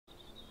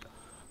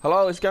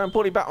Hello, it's Garen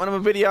Paulie back with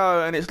another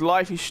video, and it's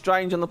Life is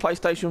Strange on the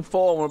PlayStation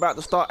 4, and we're about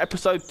to start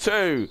episode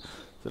 2.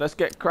 So let's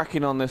get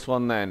cracking on this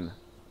one then.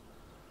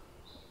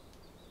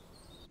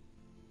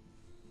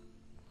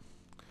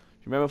 Do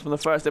you remember from the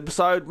first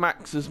episode,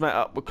 Max has met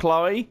up with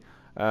Chloe.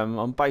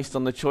 Based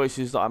on the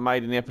choices that I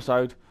made in the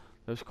episode,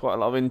 there's quite a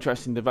lot of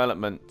interesting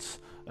developments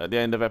at the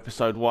end of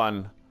episode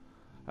 1.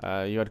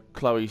 You had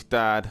Chloe's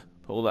dad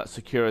put all that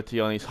security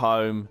on his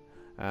home,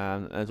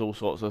 and there's all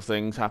sorts of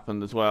things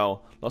happened as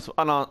well. Lots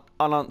of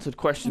unanswered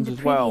questions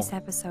as well. In the previous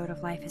episode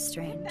of Life is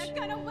Strange. Get that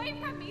gun away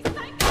from me,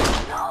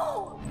 psycho!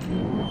 No!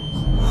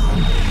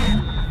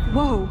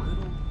 Whoa!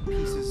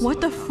 Pieces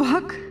What the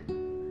fuck?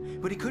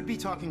 But he could be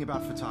talking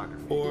about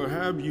photography. Or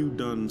have you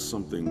done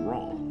something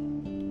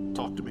wrong?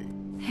 Talk to me.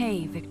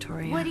 Hey,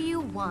 Victoria. What do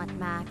you want,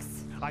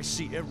 Max? I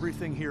see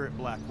everything here at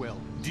Blackwell.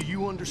 Do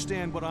you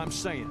understand what I'm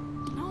saying?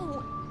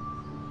 No.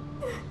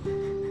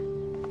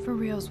 For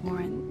reals,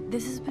 Warren,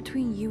 this is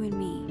between you and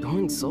me. Don't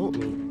insult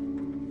me.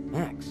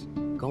 Max,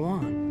 go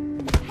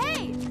on.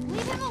 Hey!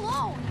 Leave him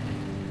alone!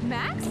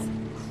 Max?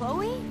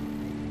 Chloe?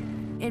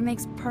 It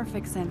makes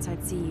perfect sense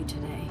I'd see you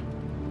today.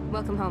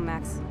 Welcome home,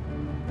 Max.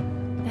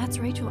 That's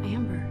Rachel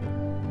Amber.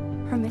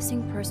 Her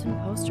missing person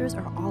posters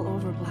are all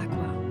over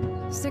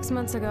Blackwell. 6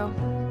 months ago,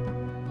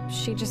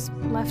 she just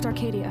left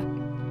Arcadia.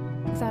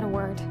 Without a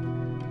word.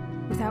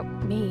 Without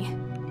me.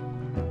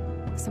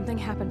 Something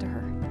happened to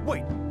her.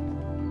 Wait!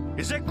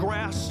 Is that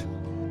grass?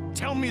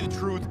 Tell me the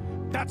truth.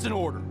 That's an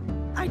order.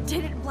 I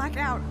didn't black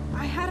out.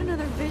 I had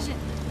another vision.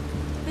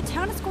 The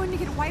town is going to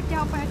get wiped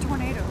out by a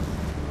tornado.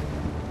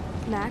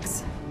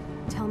 Max,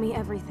 tell me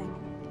everything.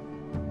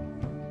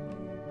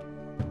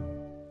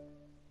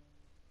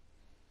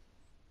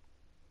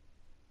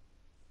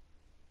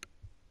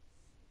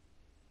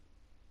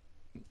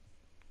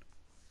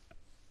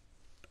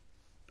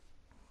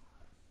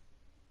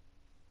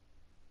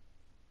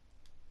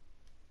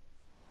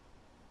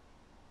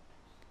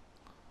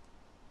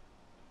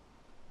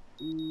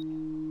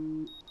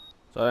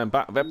 So then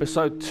back with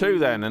episode 2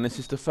 then, and this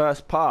is the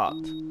first part.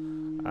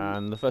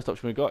 And the first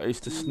option we got is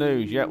to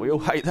snooze. Yeah, we all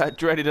hate that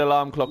dreaded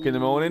alarm clock in the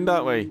morning,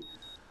 don't we?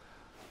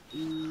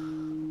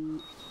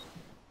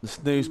 The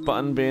snooze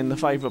button being the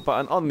favourite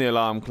button on the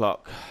alarm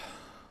clock.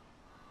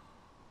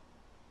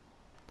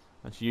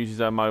 And she uses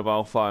her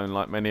mobile phone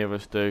like many of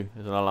us do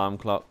as an alarm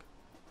clock.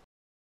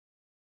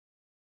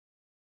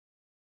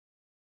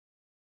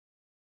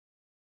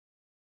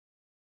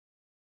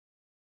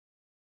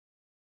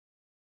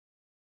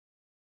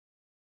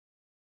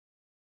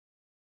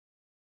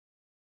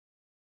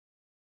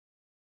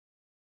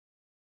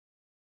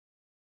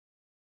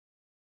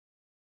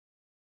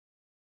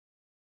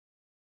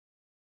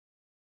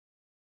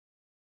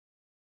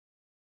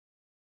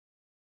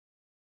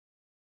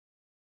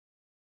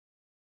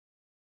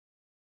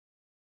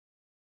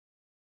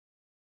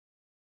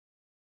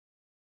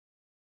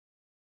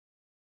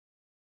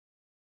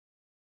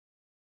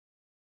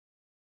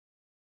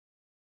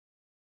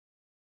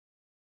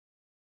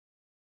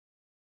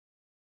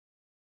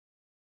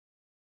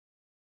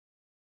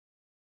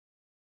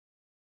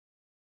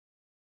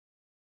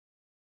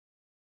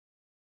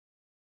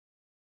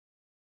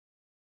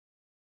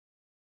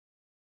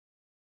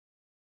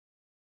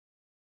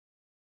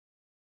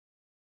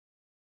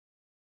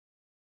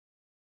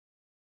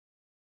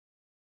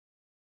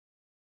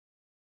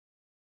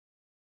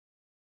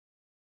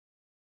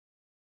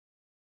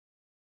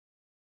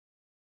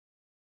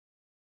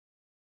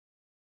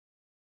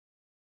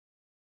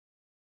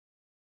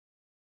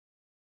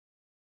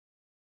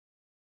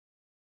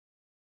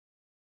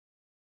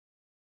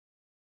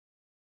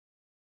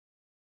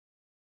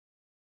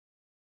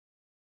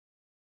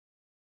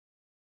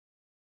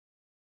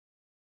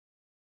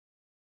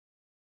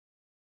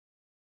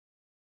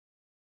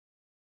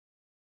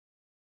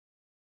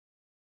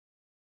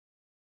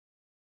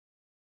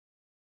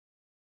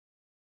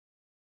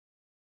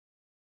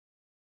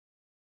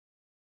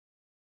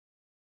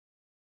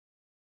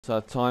 So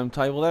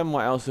timetable then,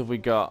 what else have we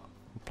got?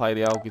 Play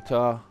the old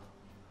guitar.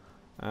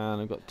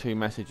 And I've got 2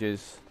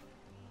 messages.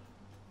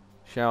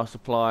 Shower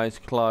supplies,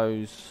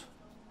 clothes,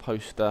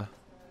 poster.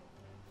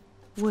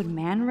 Would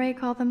Man Ray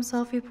call them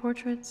selfie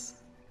portraits?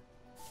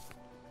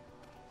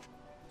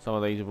 Some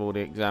of these have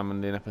already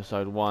examined in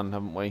episode 1,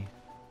 haven't we?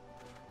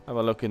 Have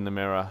a look in the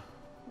mirror.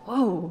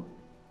 Whoa.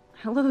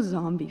 Hello,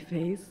 zombie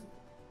face.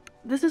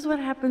 This is what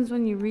happens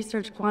when you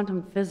research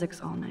quantum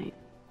physics all night.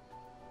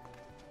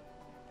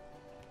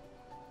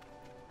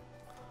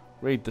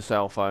 Read the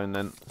cell phone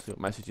then, see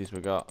what messages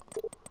we got.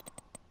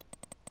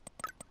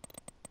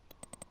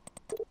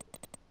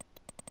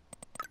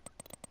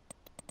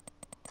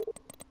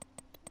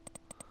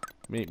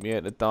 Meet me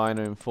at the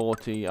diner in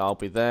 40, I'll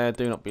be there,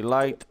 do not be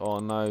late,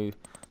 or no,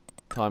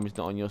 time is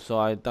not on your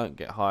side, don't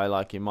get high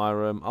like in my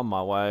room, on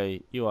my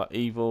way, you are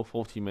evil,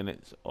 40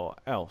 minutes or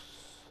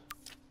else.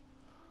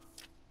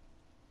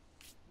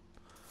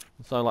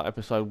 So like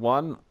episode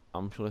 1,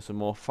 I'm sure there's some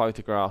more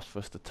photographs for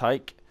us to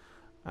take.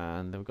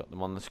 And we've got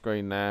them on the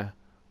screen there.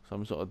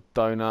 Some sort of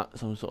donut,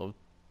 some sort of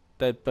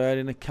dead bird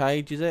in a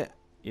cage, is it?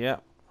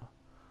 Yep.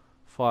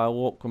 Fire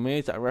Walk With Me.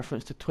 Is that a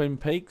reference to Twin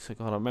Peaks? I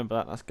can't remember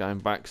that. That's going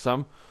back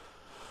some.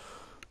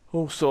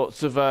 All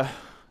sorts of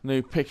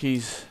new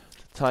pickies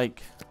to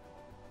take.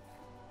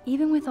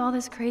 Even with all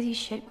this crazy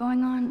shit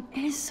going on,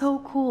 it is so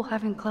cool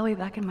having Chloe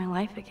back in my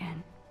life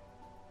again.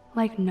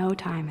 Like no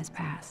time has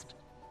passed.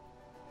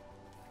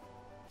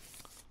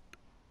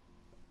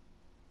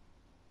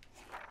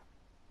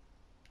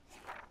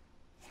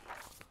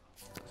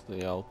 That's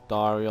the old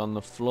diary on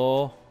the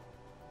floor.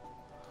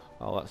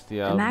 Oh, that's the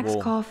The Max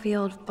wall.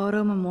 Caulfield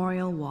Photo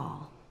Memorial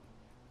Wall.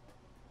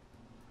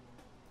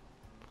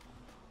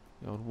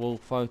 The old wall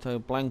photo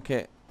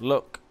blanket.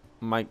 Look,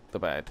 make the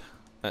bed.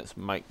 Let's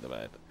make the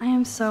bed. I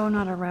am so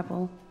not a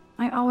rebel.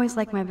 I always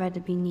like my bed to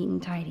be neat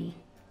and tidy.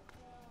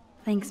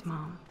 Thanks,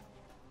 Mom.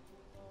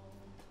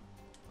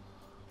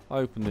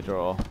 Open the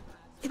drawer.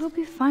 It will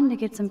be fun to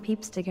get some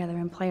peeps together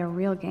and play a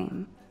real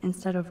game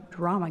instead of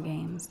drama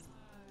games.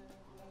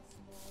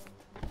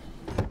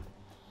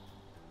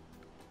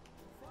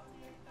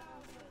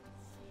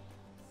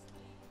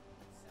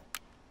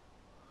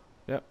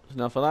 Yep, there's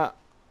enough of that.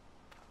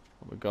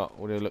 What we got?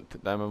 We already looked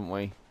at them, haven't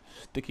we?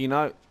 Sticky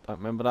note. Don't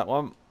remember that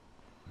one.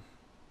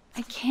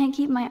 I can't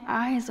keep my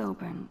eyes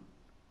open,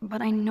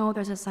 but I know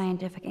there's a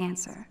scientific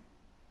answer.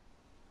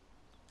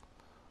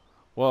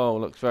 Whoa,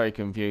 looks very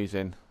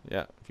confusing.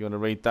 Yeah, if you want to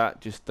read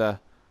that, just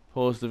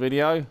pause the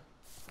video.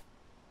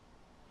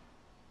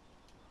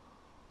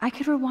 I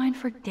could rewind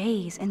for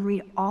days and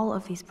read all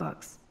of these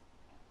books.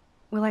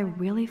 Will I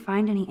really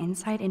find any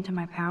insight into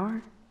my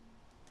power?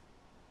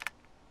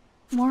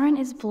 Warren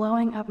is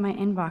blowing up my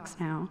inbox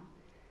now.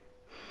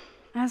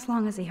 As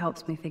long as he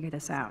helps me figure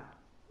this out.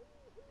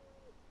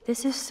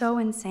 This is so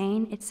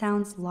insane, it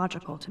sounds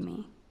logical to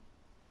me.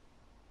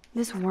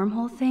 This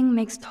wormhole thing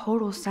makes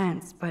total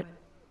sense, but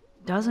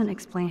doesn't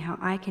explain how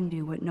I can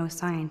do what no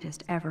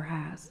scientist ever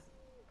has.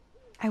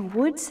 I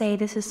would say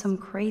this is some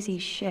crazy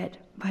shit,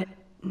 but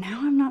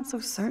now I'm not so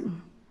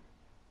certain.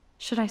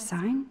 Should I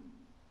sign?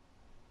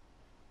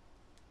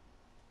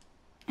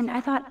 And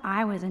I thought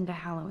I was into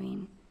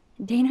Halloween.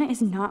 Dana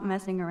is not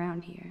messing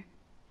around here.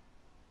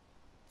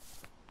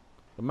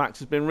 Max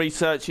has been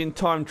researching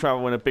time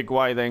travel in a big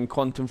way then,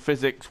 quantum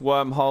physics,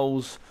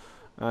 wormholes,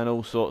 and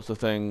all sorts of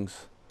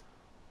things.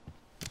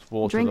 Let's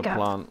water Drink the up.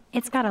 plant.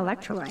 It's got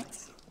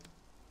electrolytes.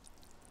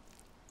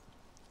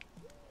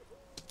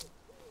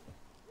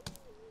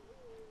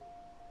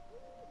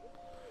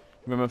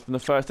 Remember from the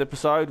first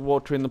episode,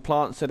 watering the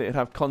plant said it'd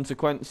have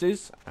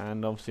consequences,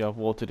 and obviously I've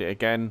watered it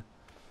again.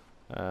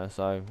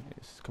 So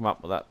it's come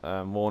up with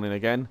that warning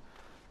again.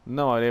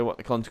 No idea what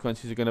the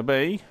consequences are going to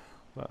be,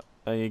 but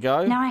there you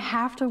go. Now I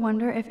have to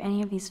wonder if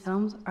any of these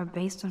films are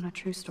based on a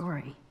true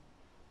story.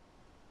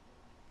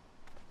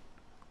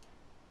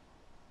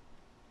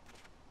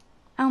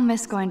 I'll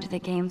miss going to the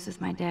games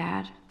with my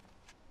dad.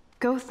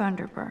 Go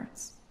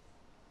Thunderbirds.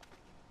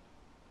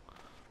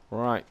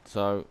 Right,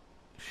 so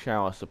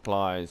shower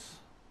supplies.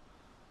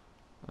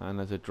 And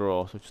there's a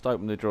drawer, so just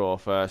open the drawer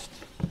first.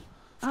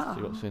 Uh-oh.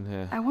 See what's in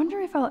here. I wonder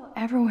if I'll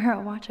ever wear a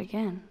watch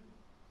again.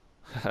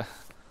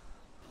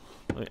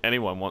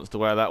 Anyone wants to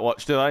wear that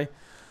watch, do they?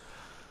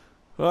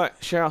 Right,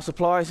 shower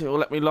supplies. It will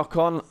let me lock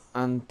on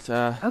and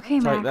Okay,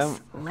 take Max, them.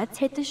 let's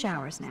hit the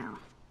showers now.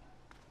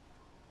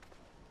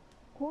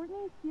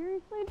 Courtney,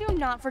 seriously? Do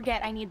not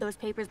forget I need those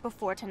papers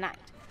before tonight.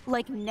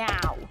 Like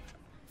now.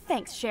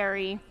 Thanks,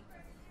 Sherry.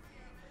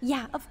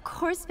 Yeah, of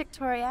course,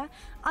 Victoria.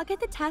 I'll get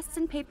the tests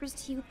and papers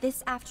to you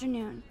this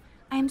afternoon.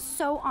 I am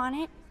so on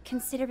it.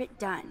 Consider it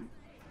done.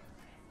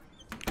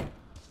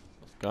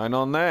 What's going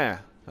on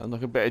there? Sounds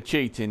like a bit of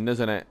cheating,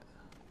 doesn't it?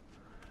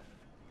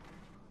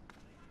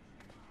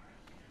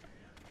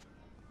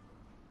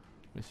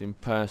 Missing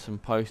person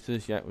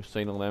posters. Yeah, we've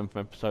seen all them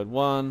from episode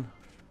 1.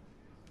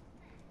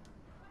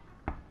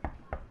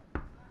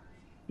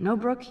 No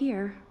Brooke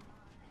here.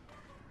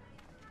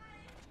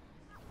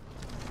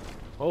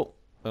 Oh,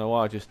 don't know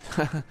why I just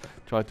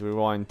tried to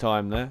rewind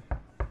time there.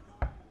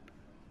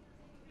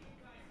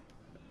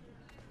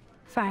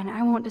 Fine,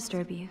 I won't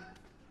disturb you.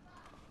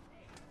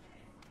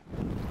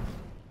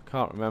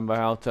 Can't remember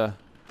how to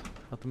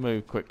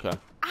move quicker.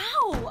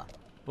 Ow!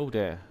 Oh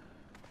dear.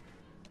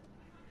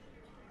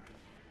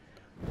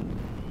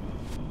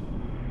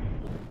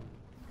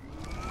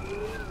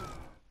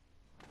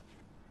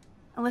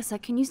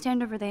 Alyssa, can you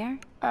stand over there?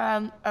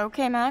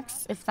 Okay,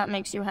 Max, if that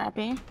makes you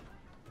happy.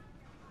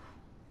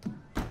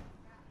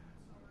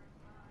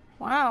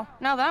 Wow,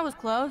 now that was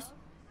close.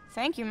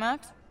 Thank you,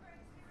 Max.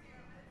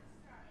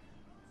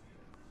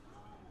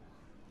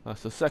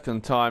 That's the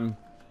second time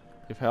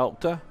you've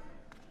helped her.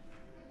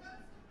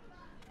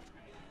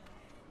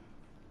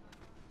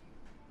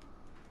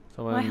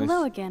 Someone Why, in this-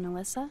 hello again,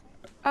 Alyssa.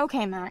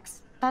 Okay,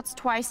 Max. That's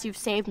twice you've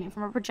saved me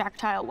from a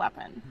projectile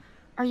weapon.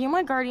 Are you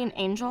my guardian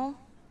angel?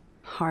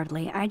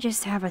 Hardly. I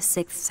just have a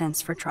sixth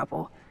sense for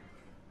trouble.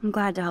 I'm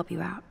glad to help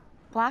you out.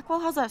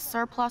 Blackwell has a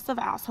surplus of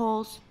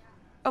assholes.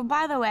 Oh,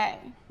 by the way,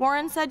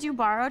 Warren said you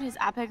borrowed his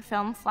epic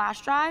film flash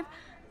drive.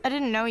 I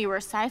didn't know you were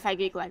a sci-fi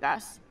geek like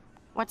us.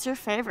 What's your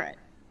favorite?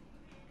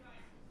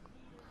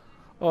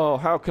 Oh,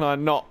 how can I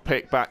not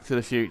pick Back to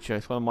the Future?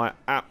 It's one of my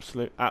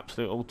absolute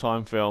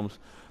all-time films.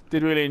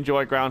 Did really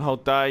enjoy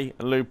Groundhog Day,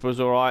 and Looper was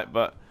alright,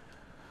 but...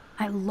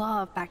 I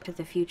love Back to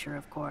the Future,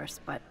 of course,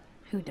 but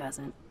who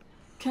doesn't?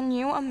 Can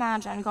you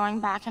imagine going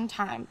back in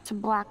time to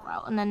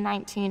Blackwell in the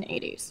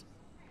 1980s?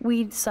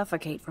 We'd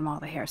suffocate from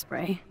all the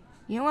hairspray.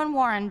 You and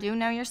Warren do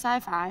know your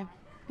sci-fi.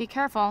 Be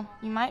careful,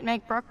 you might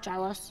make Brooke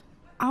jealous.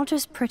 I'll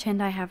just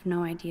pretend I have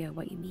no idea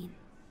what you mean.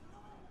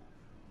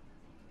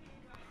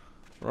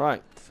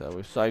 Right, so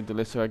we've saved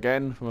Alyssa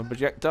again from a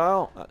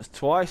projectile. That's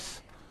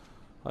twice.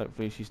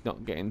 Hopefully she's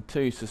not getting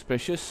too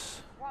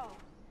suspicious.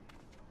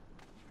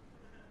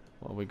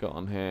 What have we got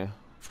on here?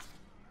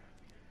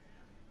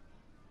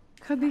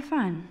 Could be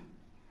fun.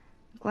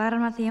 Glad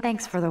I'm not the...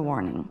 Thanks for the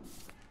warning.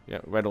 Yeah,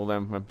 read all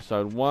them from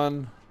episode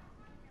 1.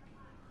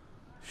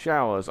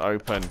 Showers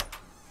open.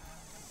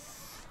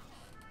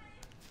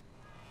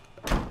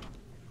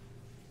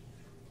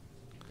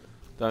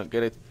 Don't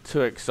get it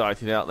too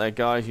excited out there,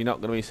 guys. You're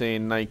not going to be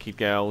seeing naked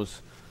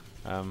girls.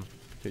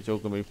 It's all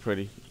going to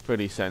be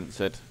pretty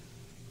censored.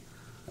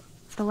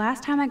 The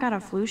last time I got a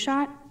flu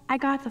shot, I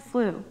got the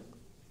flu.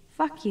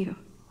 Fuck you.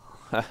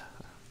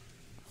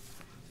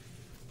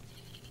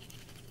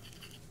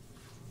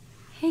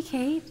 Hey,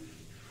 Kate.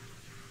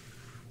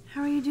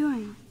 How are you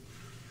doing?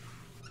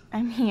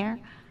 I'm here.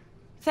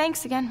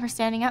 Thanks again for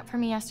standing up for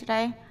me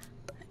yesterday.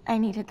 I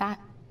needed that.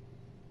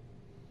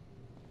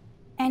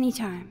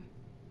 Anytime.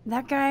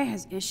 That guy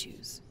has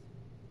issues.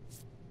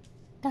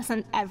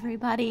 Doesn't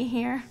everybody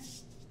here?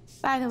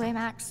 By the way,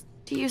 Max,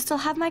 do you still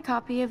have my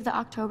copy of The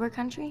October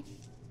Country?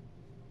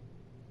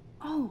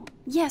 Oh,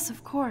 yes,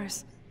 of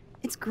course.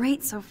 It's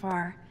great so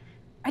far.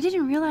 I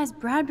didn't realize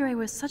Bradbury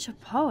was such a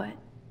poet.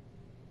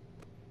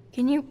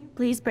 Can you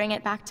please bring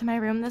it back to my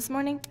room this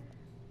morning?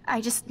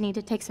 I just need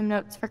to take some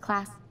notes for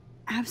class.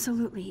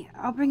 Absolutely.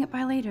 I'll bring it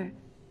by later.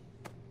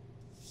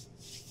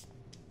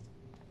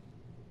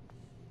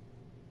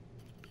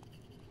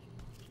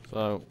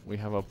 So we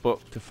have a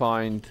book to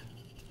find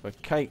for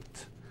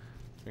Kate.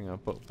 Bring our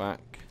book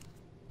back.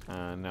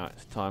 And now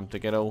it's time to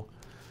get all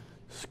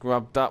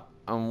scrubbed up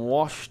and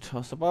washed,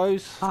 I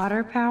suppose.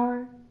 Otter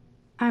power?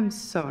 I'm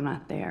so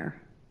not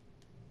there.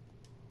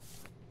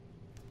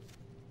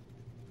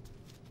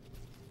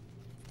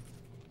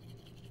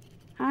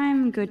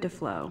 I'm good to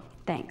flow.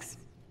 Thanks.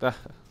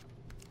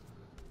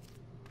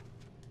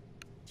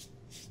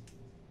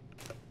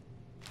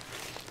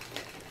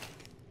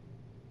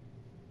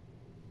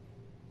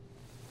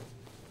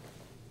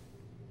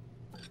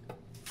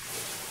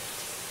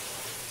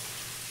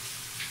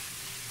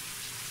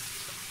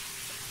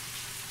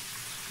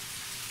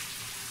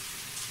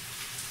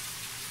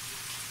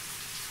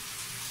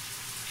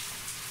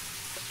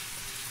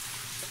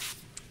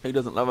 Who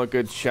doesn't love a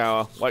good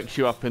shower? Wakes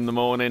you up in the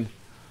morning.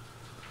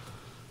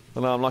 I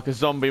know I'm like a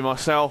zombie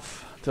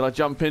myself till I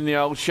jump in the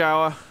old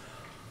shower.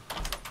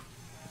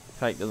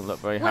 Kate doesn't look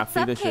very What's happy,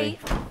 up, does she? Kate?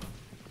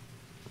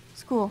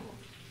 School.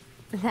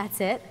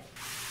 That's it?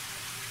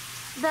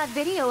 That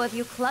video of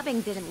you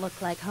clubbing didn't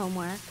look like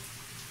homework.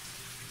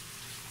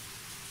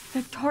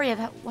 Victoria,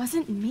 that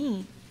wasn't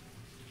me.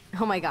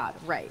 Oh my god,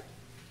 right.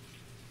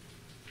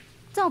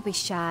 Don't be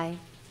shy.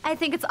 I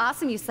think it's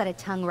awesome you set a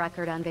tongue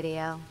record on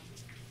video.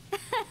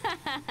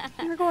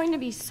 You're going to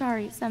be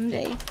sorry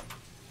someday.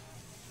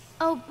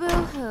 Oh,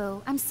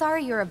 boo-hoo. I'm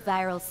sorry you're a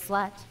viral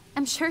slut.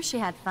 I'm sure she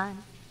had fun.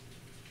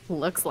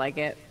 Looks like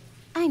it.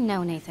 I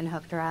know Nathan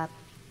hooked her up.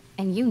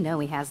 And you know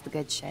he has the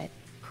good shit.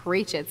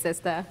 Preach it,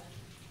 sister.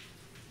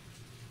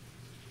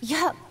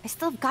 Yup, I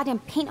still have goddamn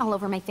paint all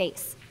over my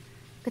face.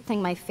 Good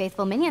thing my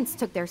faithful minions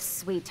took their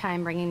sweet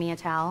time bringing me a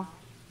towel.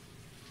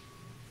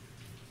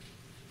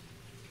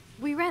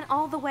 We ran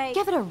all the way.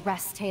 Give it a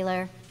rest,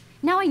 Taylor.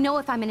 Now I know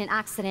if I'm in an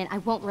accident, I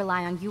won't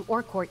rely on you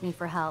or Courtney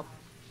for help.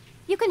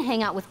 You can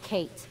hang out with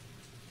Kate.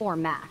 Or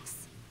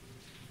Max.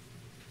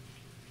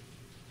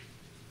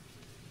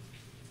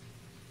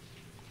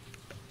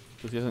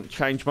 Because he hasn't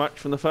changed much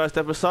from the first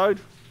episode.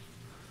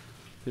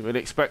 Didn't really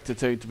expect her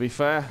to be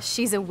fair.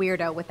 She's a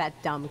weirdo with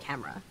that dumb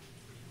camera.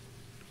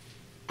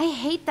 I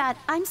hate that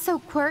I'm so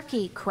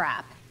quirky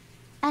crap.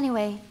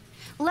 Anyway,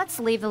 let's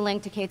leave the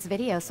link to Kate's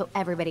video so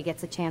everybody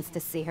gets a chance to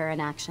see her in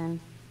action.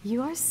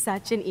 You are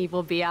such an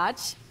evil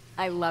biatch.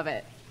 I love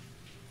it.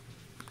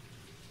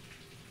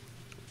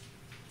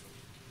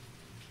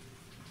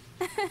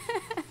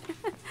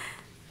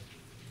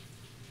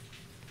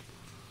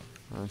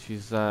 And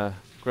she's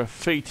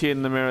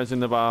graffitiing the mirrors in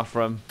the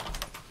bathroom.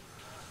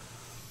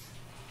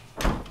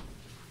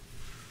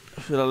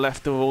 Should have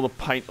left her with all the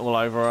paint all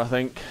over her, I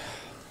think.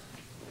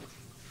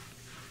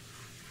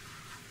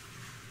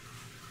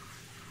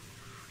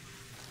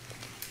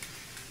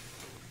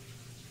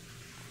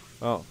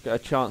 Well, get a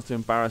chance to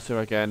embarrass her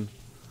again.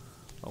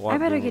 I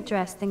better get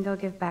dressed and go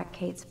give back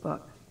Kate's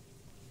book.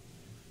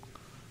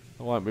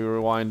 I won't be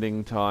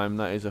rewinding time,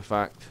 that is a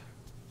fact.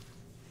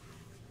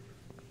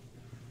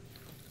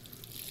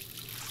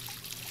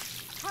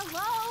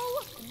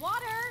 Hello?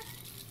 Water?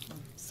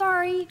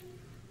 Sorry,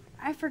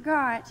 I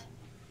forgot.